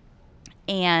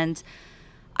 And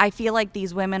I feel like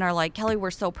these women are like, Kelly, we're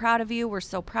so proud of you. We're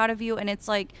so proud of you. And it's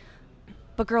like,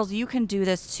 but girls, you can do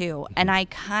this too. And I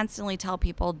constantly tell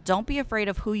people, don't be afraid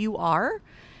of who you are,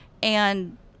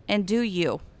 and do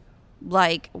you.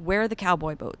 Like, wear the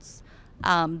cowboy boots.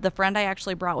 The friend I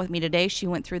actually brought with me today, she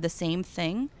went through the same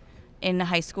thing in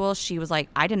high school. She was like,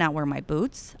 I did not wear my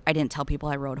boots. I didn't tell people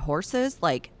I rode horses.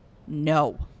 Like,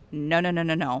 no. And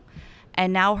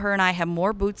now her and I have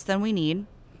more boots than we need.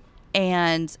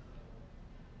 And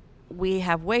we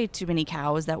have way too many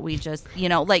cows that we just,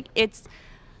 like, it's,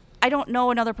 I don't know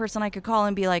another person I could call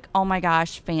and be like, oh my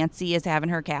gosh, Fancy is having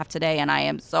her calf today and I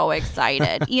am so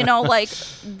excited. Like,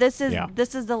 this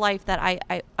is the life that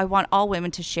I want all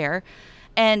women to share.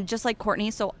 And just like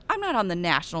Courtney, so I'm not on the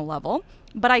national level,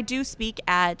 but I do speak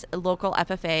at a local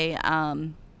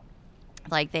FFA,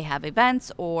 like they have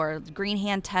events or green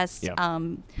hand tests. Yep.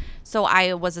 So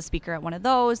I was a speaker at one of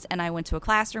those, and I went to a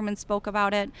classroom and spoke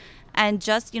about it. And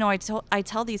just, I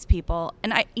tell these people,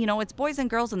 and it's boys and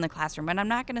girls in the classroom, and I'm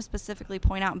not going to specifically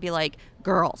point out and be like,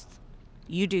 girls,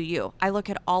 you do you. I look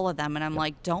at all of them and I'm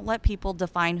like, don't let people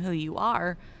define who you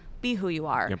are. Be who you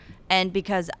are. Yep. And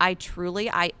because I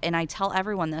tell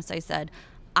everyone this, I said,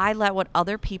 I let what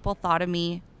other people thought of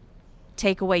me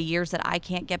take away years that I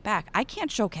can't get back. I can't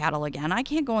show cattle again. I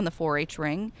can't go in the 4-H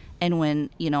ring and win,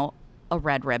 a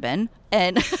red ribbon.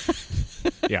 And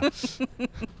Yeah.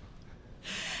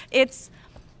 it's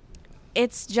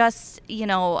just,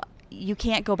 you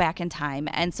can't go back in time.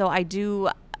 And so I do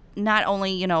not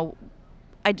only,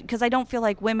 because I don't feel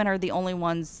like women are the only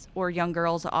ones, or young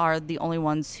girls are the only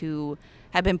ones who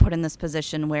have been put in this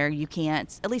position where you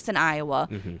can't, at least in Iowa,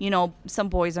 some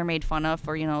boys are made fun of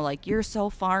for, like, you're so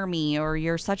farmy or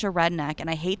you're such a redneck. And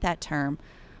I hate that term.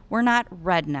 We're not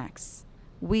rednecks.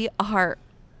 We are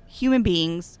human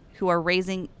beings who are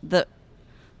raising the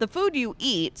food you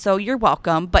eat. So you're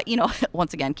welcome. But,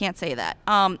 once again, can't say that.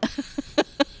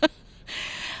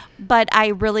 But I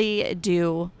really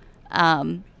do.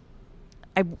 I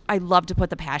love to put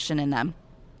the passion in them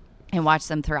and watch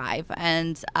them thrive.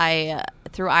 And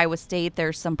through Iowa State,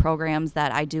 there's some programs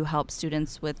that I do help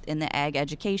students with in the ag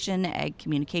education, ag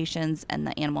communications, and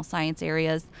the animal science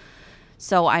areas.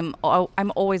 So I'm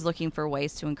always looking for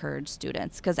ways to encourage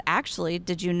students. Because actually,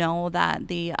 did you know that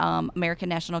the American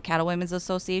National Cattlewomen's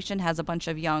Association has a bunch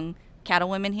of young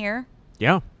cattlewomen here?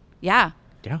 Yeah. Yeah.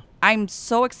 Yeah. I'm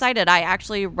so excited. I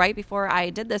actually, right before I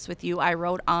did this with you, I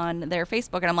wrote on their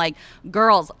Facebook and I'm like,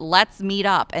 girls, let's meet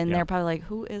up. And they're probably like,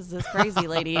 who is this crazy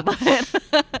lady? But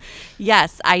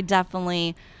yes, I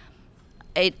definitely,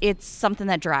 it's something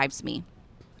that drives me.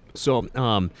 So,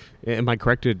 am I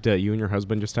correct? Did you and your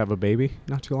husband just have a baby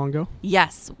not too long ago?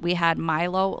 Yes, we had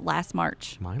Milo last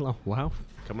March. Milo, wow.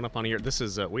 Coming up on a year. This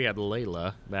is, we had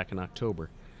Layla back in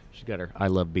October. She got her I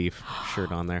Love Beef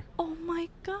shirt on there. Oh my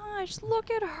gosh,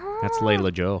 look at her. That's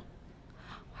Layla Joe.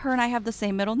 Her and I have the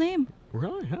same middle name.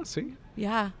 Really? Yeah, see?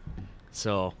 Yeah.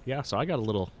 So I got a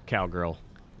little cowgirl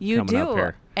coming up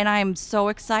here. And I'm so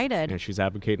excited. And she's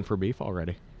advocating for beef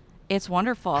already. It's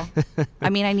wonderful. I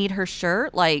mean, I need her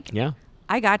shirt. Like, yeah.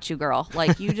 I got you, girl.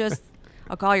 Like, you just,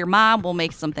 I'll call your mom. We'll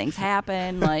make some things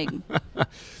happen. Like,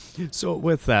 so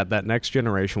with that next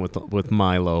generation with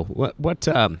Milo,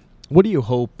 what do you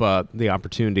hope the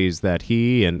opportunities that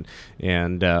he and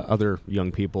other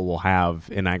young people will have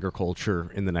in agriculture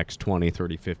in the next 20,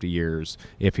 30, 50 years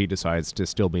if he decides to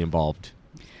still be involved?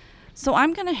 So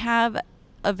I'm going to have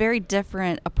a very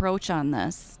different approach on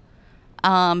this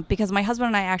because my husband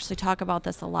and I actually talk about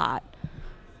this a lot.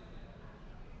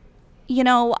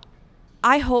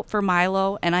 I hope for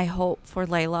Milo and I hope for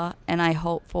Layla and I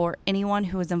hope for anyone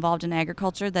who is involved in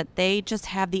agriculture that they just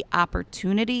have the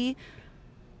opportunity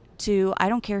to, I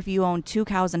don't care if you own 2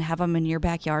 cows and have them in your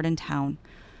backyard in town.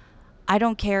 I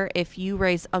don't care if you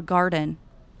raise a garden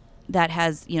that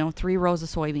has, 3 rows of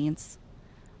soybeans.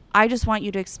 I just want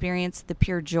you to experience the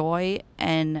pure joy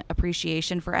and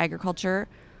appreciation for agriculture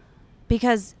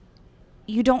because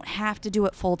you don't have to do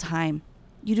it full time.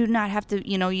 You do not have to,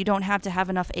 you don't have to have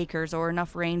enough acres or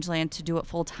enough rangeland to do it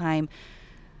full time.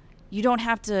 You don't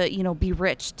have to, be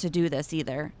rich to do this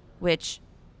either, which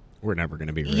we're never going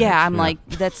to be rich. Yeah, I'm like,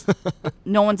 that's,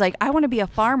 no one's like, I want to be a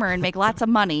farmer and make lots of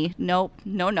money. Nope,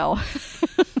 no.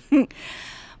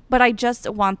 But I just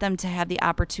want them to have the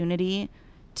opportunity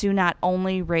to not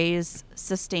only raise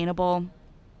sustainable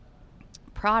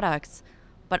products,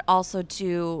 but also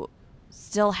to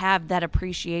still have that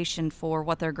appreciation for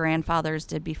what their grandfathers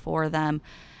did before them.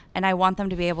 And I want them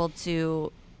to be able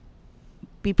to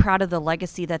be proud of the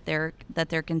legacy that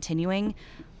they're continuing.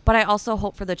 But I also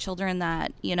hope for the children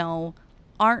that,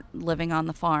 aren't living on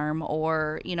the farm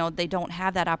or, they don't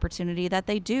have that opportunity that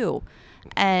they do.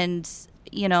 And,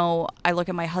 I look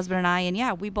at my husband and I, and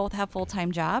yeah, we both have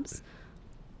full-time jobs,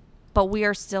 but we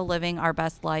are still living our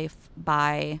best life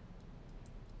by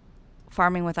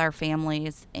farming with our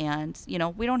families. And, you know,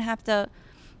 we don't have to,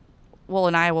 well,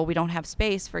 in Iowa, we don't have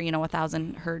space for, you know,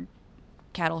 1,000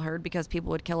 cattle herd because people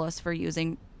would kill us for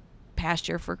using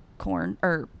pasture for corn,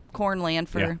 or corn land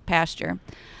for pasture.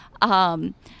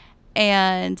 And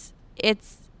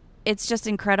it's just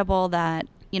incredible that,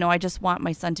 you know, I just want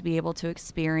my son to be able to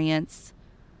experience,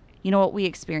 you know, what we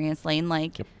experienced, Lane,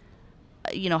 like,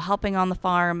 you know, helping on the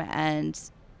farm and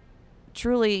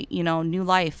truly, you know, new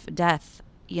life, death,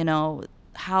 you know,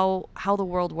 how the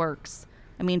world works.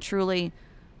 I mean, truly,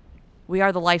 we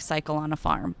are the life cycle on a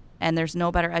farm, and there's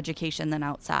no better education than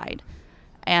outside.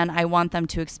 And I want them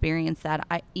to experience that.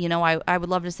 I would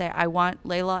love to say I want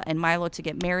Layla and Milo to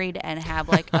get married and have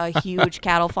like a huge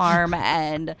cattle farm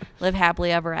and live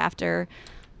happily ever after.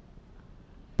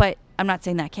 But I'm not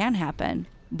saying that can happen.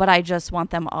 But I just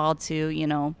want them all to, you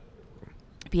know,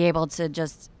 be able to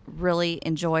just really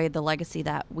enjoy the legacy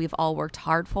that we've all worked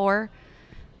hard for,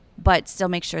 but still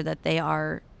make sure that they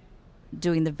are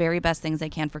doing the very best things they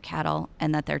can for cattle,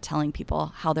 and that they're telling people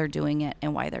how they're doing it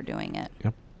and why they're doing it.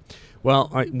 Yep.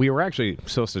 Well, we were actually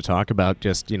supposed to talk about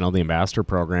just, you know, the ambassador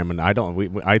program, and I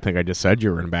think I just said you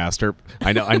were an ambassador.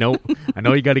 I know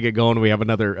you got to get going. We have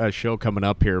another show coming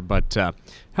up here, but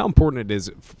how important it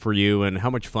is for you, and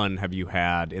how much fun have you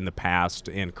had in the past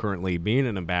and currently being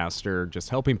an ambassador, just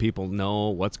helping people know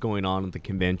what's going on at the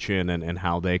convention and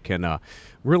how they can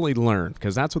really learn,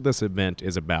 because that's what this event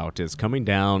is about, is coming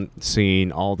down,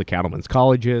 seeing all the cattlemen's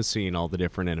colleges, seeing all the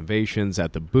different innovations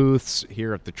at the booths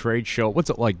here at the trade show. What's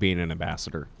it like being an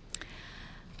ambassador?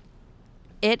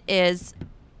 It is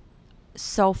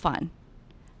so fun.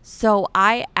 So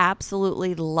I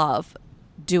absolutely love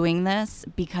doing this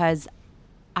because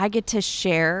I get to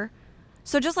share.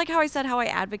 So just like how I said how I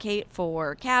advocate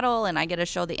for cattle and I get to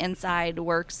show the inside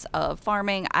works of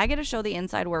farming, I get to show the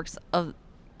inside works of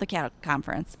the cattle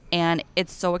conference, and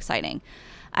it's so exciting.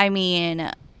 I mean,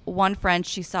 one friend,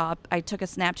 I took a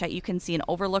Snapchat, you can see an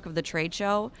overlook of the trade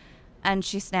show, and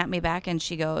she snapped me back and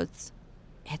she goes,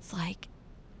 "It's like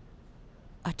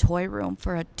a toy room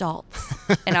for adults."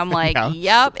 And I'm like,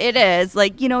 Yep, it is.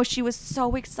 Like, you know, she was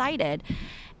so excited.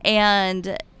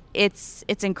 And it's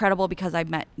incredible because I've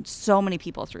met so many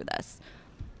people through this.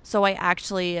 So I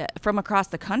actually, from across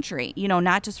the country, you know,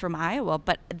 not just from Iowa,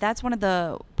 but that's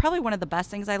probably one of the best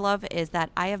things I love is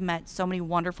that I have met so many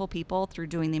wonderful people through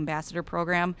doing the ambassador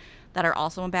program that are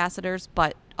also ambassadors,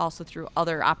 but also through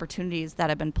other opportunities that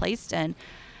I've been placed in.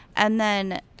 And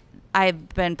then I've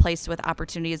been placed with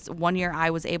opportunities. One year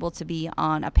I was able to be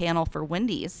on a panel for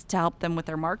Wendy's to help them with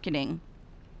their marketing.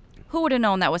 Who would have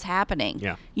known that was happening?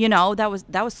 Yeah. You know, that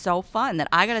was so fun that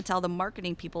I got to tell the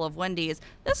marketing people of Wendy's,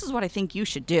 this is what I think you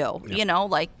should do. Yep. You know,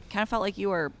 like, kind of felt like you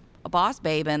were a boss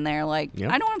babe in there. Like,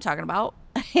 I know what I'm talking about.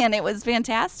 And it was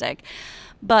fantastic.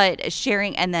 But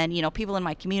sharing, and then, you know, people in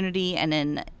my community and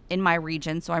in my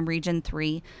region, so I'm region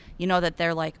 3, you know, that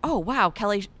they're like, oh, wow,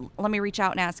 Kelly, let me reach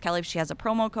out and ask Kelly if she has a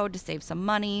promo code to save some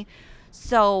money.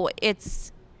 So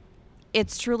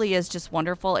it truly is just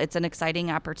wonderful. It's an exciting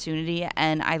opportunity,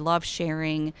 and I love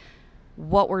sharing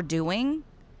what we're doing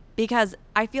because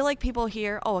I feel like people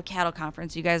hear, oh, a cattle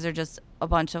conference, you guys are just a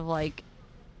bunch of like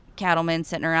cattlemen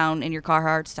sitting around in your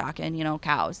Carhartts talking, you know,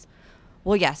 cows.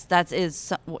 Well, yes,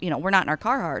 you know, we're not in our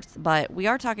Carhartts, but we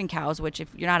are talking cows, which if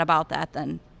you're not about that,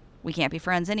 then we can't be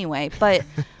friends anyway. But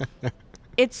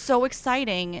it's so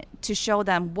exciting to show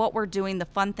them what we're doing, the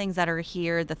fun things that are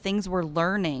here, the things we're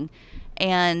learning,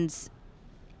 and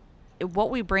what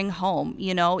we bring home.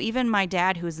 You know, even my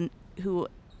dad, who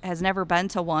has never been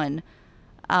to one,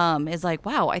 is like,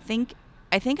 wow, I think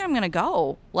I'm going to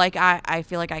go. Like, I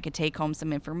feel like I could take home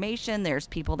some information. There's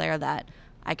people there that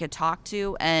I could talk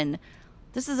to, and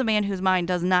this is a man whose mind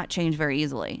does not change very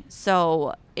easily.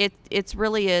 So it's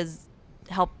really is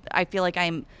help. I feel like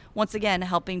I'm once again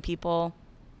helping people,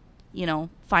 you know,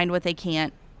 find what they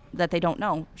can't, that they don't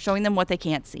know, showing them what they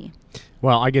can't see.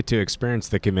 Well, I get to experience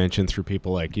the convention through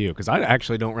people like you because I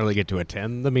actually don't really get to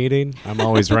attend the meeting. I'm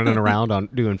always running around on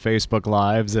doing Facebook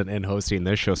Lives and hosting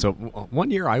this show. So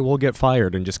one year I will get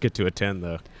fired and just get to attend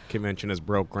the convention as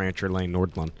broke rancher Lane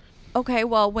Nordlund. Okay,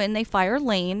 well, when they fire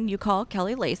Lane, you call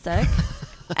Kelly Lasik,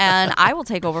 and I will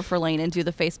take over for Lane and do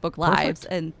the Facebook Lives.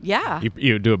 Perfect. And yeah.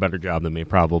 You do a better job than me,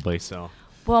 probably, so.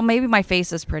 Well, maybe my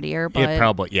face is prettier, but. It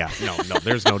probably, yeah. No,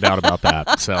 there's no doubt about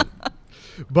that, so.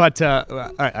 But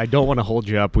I don't want to hold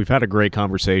you up. We've had a great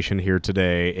conversation here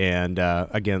today, and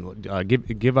again,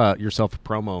 give yourself a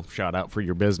promo shout out for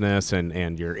your business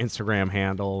and your Instagram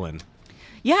handle and.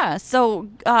 Yeah, so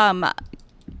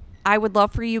I would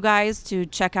love for you guys to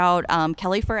check out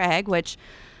Kelly for Ag, which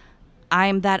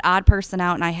I'm that odd person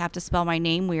out and I have to spell my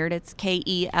name weird. It's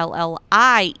Kellie.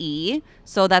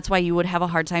 So that's why you would have a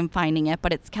hard time finding it.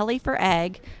 But it's Kelly for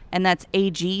egg, and that's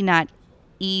AG, not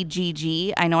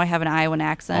EGG. I know I have an Iowan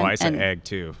accent. Oh, I say egg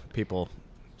too. People,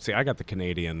 see, I got the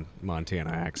Canadian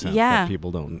Montana accent. Yeah. But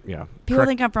people don't, People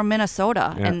think I'm from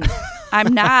Minnesota, and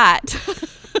I'm not.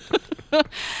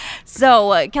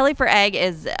 So Kelly for egg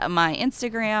is my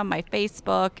Instagram, my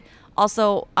Facebook.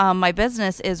 Also, my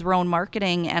business is Roan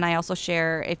Marketing, and I also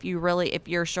share if you're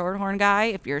a shorthorn guy,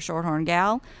 if you're a shorthorn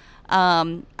gal,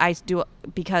 I do,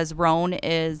 because Roan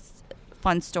is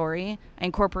fun story. I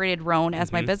incorporated Roan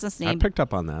as my business name. I picked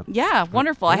up on that. Yeah,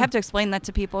 wonderful. I have to explain that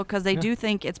to people because they do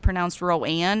think it's pronounced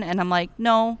Roanne, and I'm like,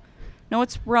 no,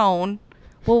 it's Roan.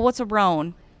 Well, what's a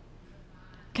Roan?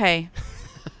 Okay.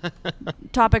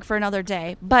 Topic for another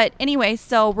day. But anyway,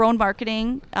 so Roan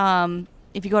Marketing,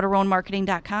 if you go to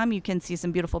roanmarketing.com, you can see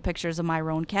some beautiful pictures of my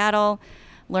Roan cattle,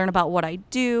 learn about what I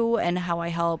do and how I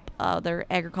help other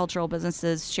agricultural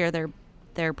businesses share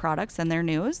their products and their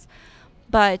news.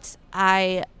 But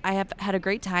I have had a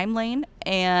great time, Lane,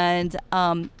 and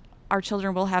our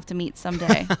children will have to meet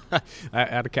someday.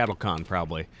 At a cattle con,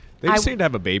 probably. They just seem to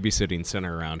have a babysitting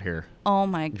center around here. Oh,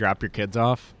 my. Drop your kids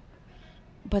off.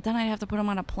 But then I'd have to put them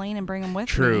on a plane and bring them with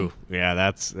me. True. Yeah,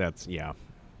 that's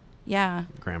Yeah.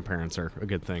 Grandparents are a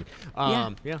good thing.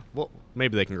 Yeah. Well,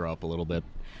 maybe they can grow up a little bit.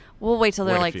 We'll wait till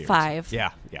they're like 5. Yeah.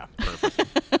 Perfect.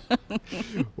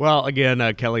 Well, again,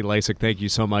 Kelly Lasik, thank you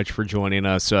so much for joining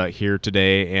us here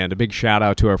today. And a big shout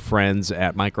out to our friends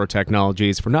at Micro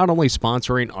Technologies for not only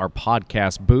sponsoring our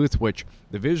podcast booth, which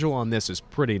the visual on this is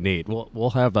pretty neat.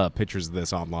 We'll have pictures of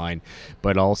this online,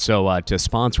 but also to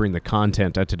sponsoring the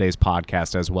content of today's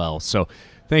podcast as well. So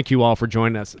thank you all for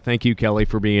joining us. Thank you, Kelly,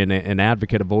 for being an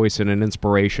advocate, a voice, and an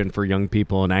inspiration for young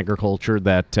people in agriculture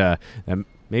that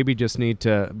maybe just need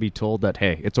to be told that,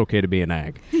 hey, it's okay to be an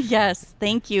ag. Yes.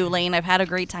 Thank you, Lane. I've had a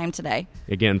great time today.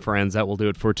 Again, friends, that will do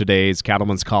it for today's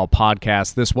Cattlemen's Call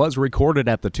podcast. This was recorded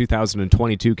at the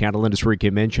 2022 Cattle Industry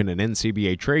Convention and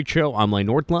NCBA Trade Show. I'm Lane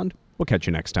Nordlund. We'll catch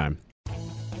you next time.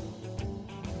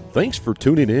 Thanks for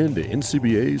tuning in to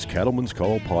NCBA's Cattlemen's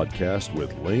Call podcast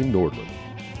with Lane Nordlund.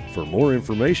 For more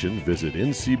information, visit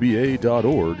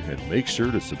ncba.org and make sure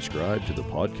to subscribe to the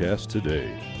podcast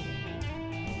today.